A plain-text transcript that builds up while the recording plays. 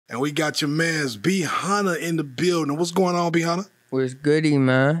And we got your mans BHunna in the building. What's going on, BHunna? What's goody,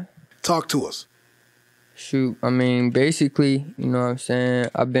 man? Talk to us. Shoot, I mean, basically, you know what I'm saying?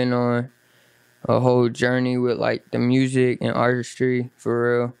 I've been on a whole journey with like the music and artistry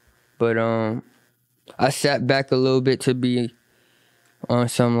for real. But I sat back a little bit to be on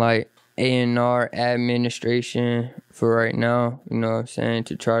some like A&R administration for right now, you know what I'm saying,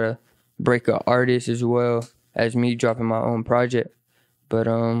 to try to break an artist as well as me dropping my own project. But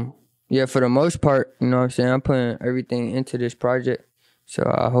yeah, for the most part, you know what I'm saying, I'm putting everything into this project. So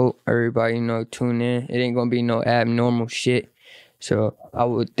I hope everybody, you know, tune in. It ain't gonna be no abnormal shit. So I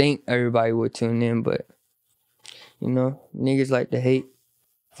would think everybody would tune in, but you know, niggas like to hate.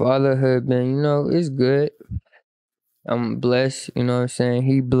 Fatherhood, man, you know, it's good. I'm blessed, you know what I'm saying?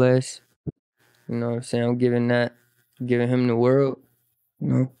 He blessed. You know what I'm saying? I'm giving him the world, you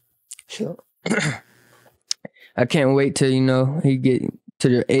know. So I can't wait till, you know, he get to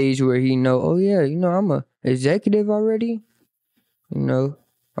the age where he know, oh yeah, you know, I'm a executive already. You know,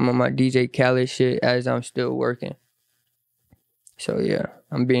 I'm on my DJ Khaled shit as I'm still working. So yeah,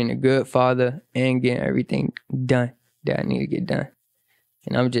 I'm being a good father and getting everything done that I need to get done.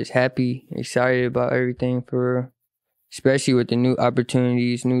 And I'm just happy, excited about everything for real. Especially with the new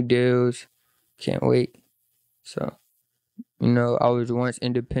opportunities, new deals. Can't wait. So, you know, I was once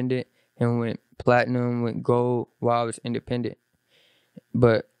independent and went platinum, went gold while I was independent.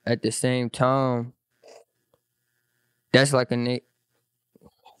 But at the same time, that's like a nigga,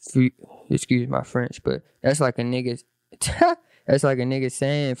 excuse my French, but that's like a nigga, that's like a nigga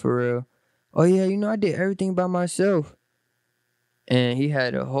saying for real, oh yeah, you know, I did everything by myself. And he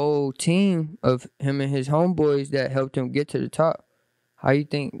had a whole team of him and his homeboys that helped him get to the top. How you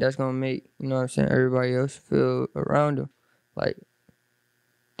think that's gonna make, you know what I'm saying, everybody else feel around him? Like,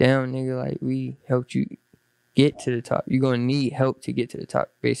 damn, nigga, like, we helped you get to the top. You're gonna need help to get to the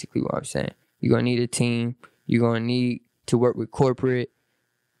top, basically what I'm saying. You're gonna need a team. You're gonna need to work with corporate.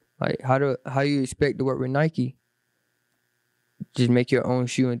 Like, how you expect to work with Nike? Just make your own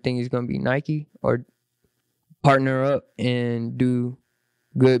shoe and think it's gonna be Nike? Or partner up and do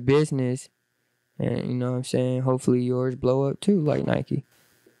good business, and you know what I'm saying, hopefully yours blow up too like Nike.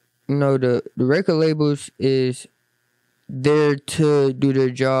 You know, the record labels is there to do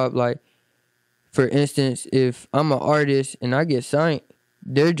their job. Like, for instance, if I'm an artist and I get signed,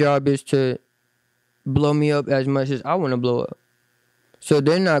 their job is to blow me up as much as I want to blow up. So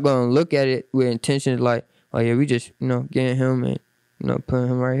they're not going to look at it with intentions like, oh yeah, we just, you know, getting him and, you know, putting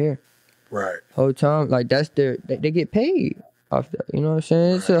him right here. Right. Whole time, like, that's they get paid off that, you know what I'm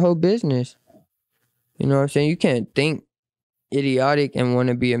saying? It's a whole business. You know what I'm saying? You can't think idiotic and want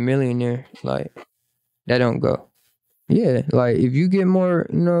to be a millionaire. Like, that don't go. Yeah, like, if you get more,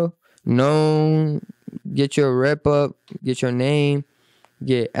 you know, known, get your rep up, get your name,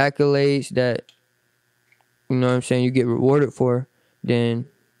 get accolades that, you know what I'm saying, you get rewarded for, then,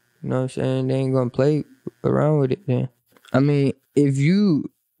 you know what I'm saying, they ain't gonna play around with it then. I mean, if you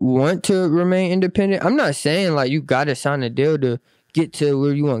want to remain independent, I'm not saying like you gotta sign a deal to get to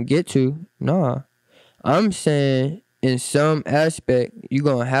where you want to get to. Nah. I'm saying in some aspect, you're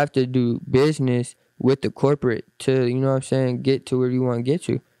gonna have to do business with the corporate to, you know what I'm saying, get to where you want to get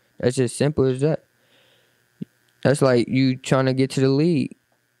to. That's as simple as that. That's like you trying to get to the league.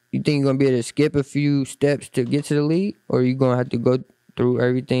 You think you're gonna be able to skip a few steps to get to the league, or you gonna have to go through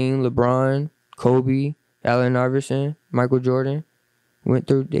everything LeBron, Kobe, Allen Iverson, Michael Jordan went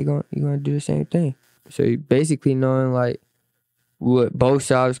through? You're gonna do the same thing. So you basically knowing like what both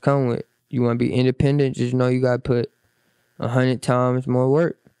sides come with. You want to be independent, just know you gotta put 100 times more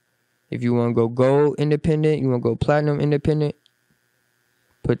work. If you want to go gold independent, you want to go platinum independent,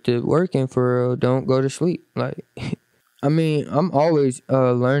 put the work in for real. Don't go to sleep. Like, I mean, I'm always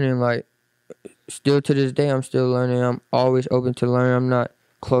learning. Like, still to this day, I'm still learning. I'm always open to learn. I'm not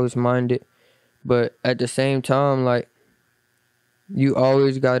closed-minded. But at the same time, like, you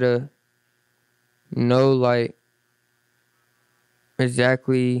always gotta know, like,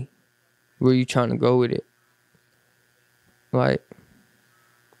 exactly where you trying to go with it. Like,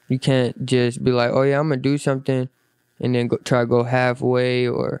 you can't just be like, oh yeah, I'm gonna do something and then try to go halfway,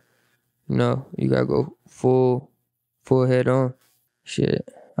 or, you know, you gotta go full head on. Shit,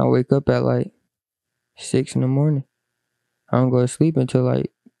 I wake up at like 6 in the morning. I don't go to sleep until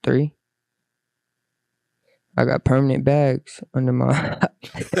like 3. I got permanent bags under my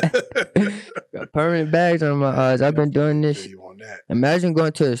got permanent bags under my eyes. I've been doing this. Imagine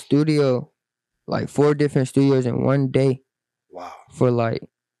going to a studio, like 4 different studios in one day. Wow. For like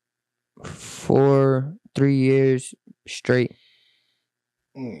 3 years straight.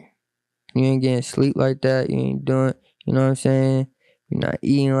 You ain't getting sleep like that. You ain't doing, you know what I'm saying? you're not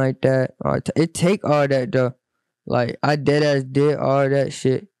eating like that. It take all that though. Like I dead ass did all that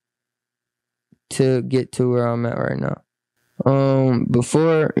shit to get to where I'm at right now.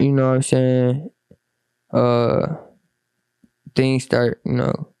 Before, you know what I'm saying, things start, you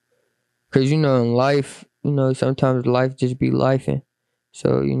know, cause you know in life, you know, sometimes life just be lifing.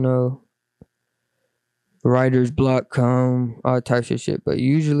 So, you know, writer's block come, all types of shit. But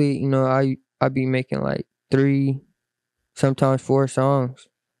usually, you know, I be making like 3, sometimes 4 songs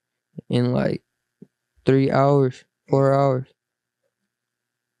in like 3 hours, 4 hours.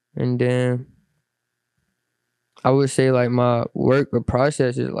 And then I would say like my work or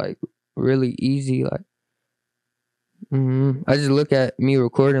process is like really easy. Like, I just look at me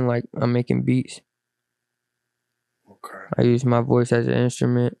recording like I'm making beats. Okay. I use my voice as an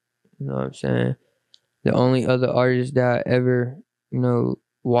instrument. You know what I'm saying? The only other artist that I ever, you know,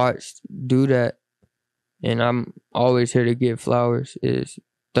 watched do that, and I'm always here to give flowers, is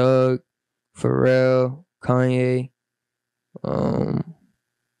Thug, Pharrell, Kanye,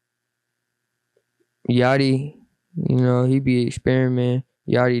 Yachty. You know, he be experimenting.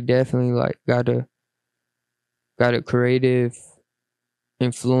 Yachty definitely like got a creative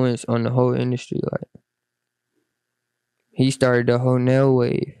influence on the whole industry. Like he started the whole nail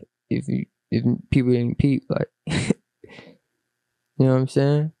wave. If people didn't peep, like you know what I'm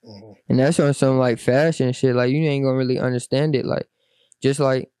saying? Mm-hmm. And that's on some like fashion shit. Like you ain't gonna really understand it. Like just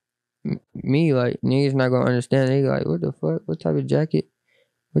like me, like niggas not gonna understand. They like, what the fuck? What type of jacket?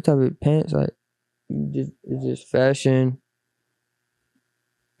 What type of pants? Like it's just fashion,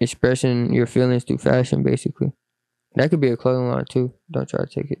 expressing your feelings through fashion, basically. That could be a clothing line too. Don't try to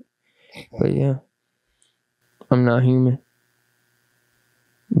take it. But yeah, I'm not human.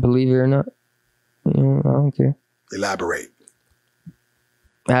 Believe it or not, you know, I don't care. Elaborate.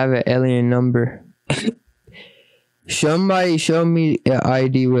 I have an alien number. Somebody show me an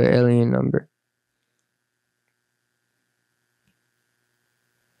ID with alien number.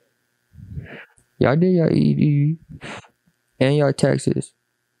 Y'all did y'all ED and y'all taxes.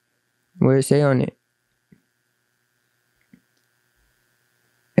 What it say on it?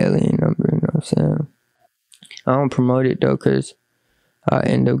 Alien number, you know what I'm saying? I don't promote it though, cause I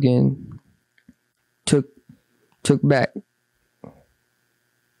end up getting took back.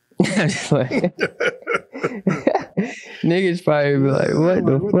 Niggas probably be like, what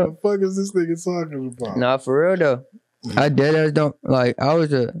the fuck is this nigga talking about? Nah, for real though. I dead ass don't like. I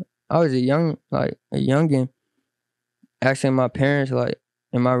was a youngin asking my parents like,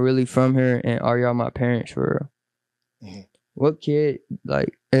 am I really from here and are y'all my parents for real? Mm-hmm. What kid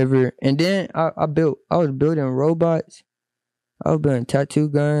like ever? And then I was building robots. I was building tattoo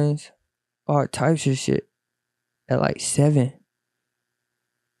guns, all types of shit at like 7.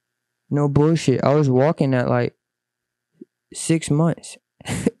 No bullshit. I was walking at like 6 months.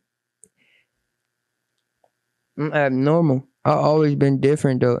 I'm abnormal. I always been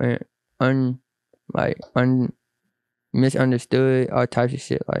different though, and misunderstood, all types of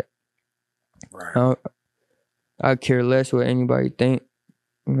shit. Like, right. I care less what anybody think.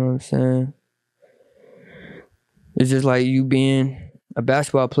 You know what I'm saying? It's just like you being a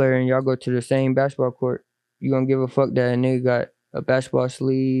basketball player and y'all go to the same basketball court. You gonna give a fuck that a nigga got a basketball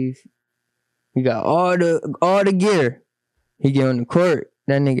sleeve? He got all the gear. He get on the court.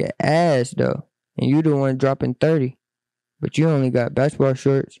 That nigga ass though, and you the one dropping 30, but you only got basketball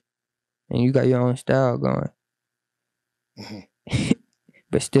shorts, and you got your own style going. Mm-hmm.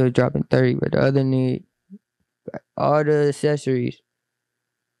 But still dropping 30. But the other nigga got all the accessories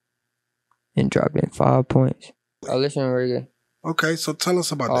and dropping 5 points. I listen to reggae. Okay, so tell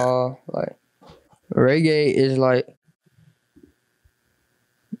us about that. Like reggae is like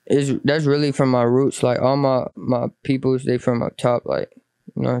that's really from my roots. Like all my peoples, they from up top. Like,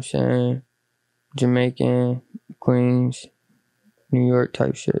 you know what I'm saying? Jamaican, Queens, New York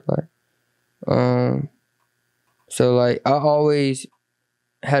type shit. Like, so like I always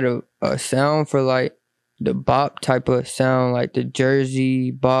had a sound for like the bop type of sound, like the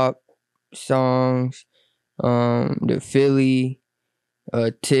Jersey bop songs, the Philly,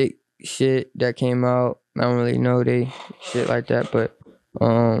 Tick shit that came out. I don't really know they shit like that, but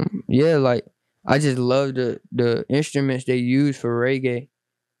yeah, like I just love the instruments they use for reggae.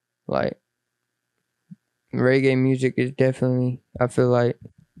 Like reggae music is definitely, I feel like,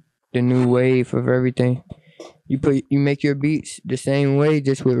 the new wave of everything. You make your beats the same way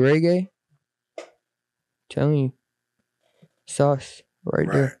just with reggae. Telling you, sauce right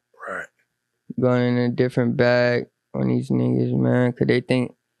there. Right. Going in a different bag on these niggas, man, cause they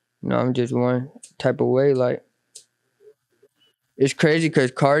think, you know, I'm just one type of way. Like, it's crazy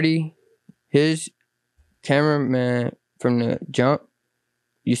cause Cardi, his cameraman from the jump,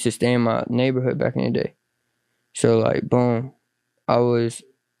 used to stay in my neighborhood back in the day. So like, boom, I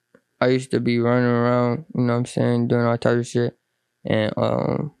used to be running around, you know what I'm saying, doing all types of shit. And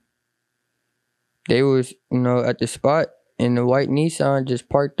they was, you know, at the spot, and the white Nissan just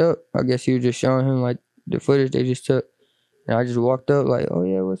parked up. I guess he was just showing him like the footage they just took. And I just walked up like, oh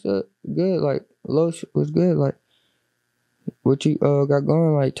yeah, what's up? Good, like, Los was good, like, what you got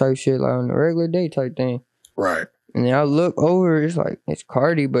going, like, type shit, like on a regular day type thing. Right. And then I look over, it's like, it's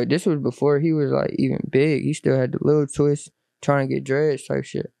Cardi, but this was before he was like even big. He still had the little twist, trying to get dreads type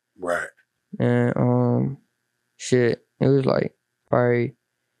shit. Right. And shit, it was like probably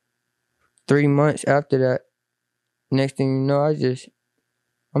 3 months after that. Next thing you know,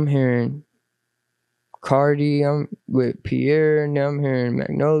 I'm hearing Cardi, I'm with Pierre, and then I'm hearing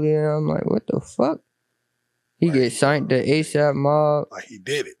Magnolia, and I'm like, what the fuck? He like, gets signed to ASAP Mob. Like he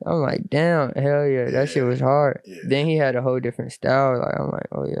did it. I'm like, damn, hell yeah, that shit was hard. Yeah. Then he had a whole different style. Like, I'm like,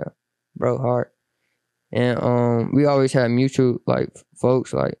 oh yeah, bro, hard. And we always had mutual like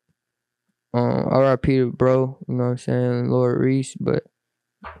folks like R.I.P. to bro, you know what I'm saying, Lord Reese, but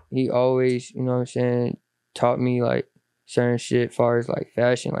he always, you know what I'm saying, taught me like certain shit as far as like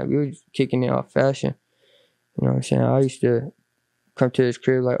fashion. Like we were just kicking it off fashion. You know what I'm saying? I used to come to his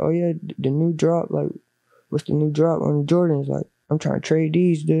crib like, oh yeah, the new drop, like, what's the new drop on the Jordans? Like, I'm trying to trade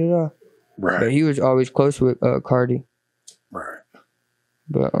these, da-da-da. Right. But he was always close with Cardi. Right.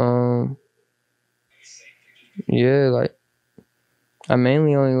 But yeah, like, I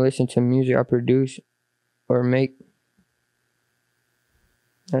mainly only listen to music I produce or make.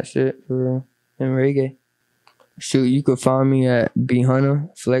 That's it for real. And reggae. Shoot, you could find me at BHunna,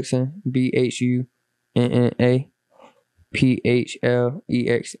 Phlexn, BHUNNA, PHLEXN.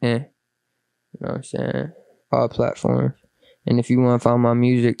 You know what I'm saying? All platforms. And if you want to find my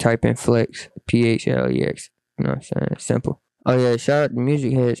music, type in Phlexn, PHLEX. You know what I'm saying? Simple. Oh yeah, shout out to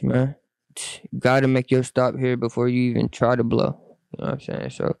Muziq Headz, man. You gotta make your stop here before you even try to blow. You know what I'm saying?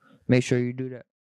 So make sure you do that.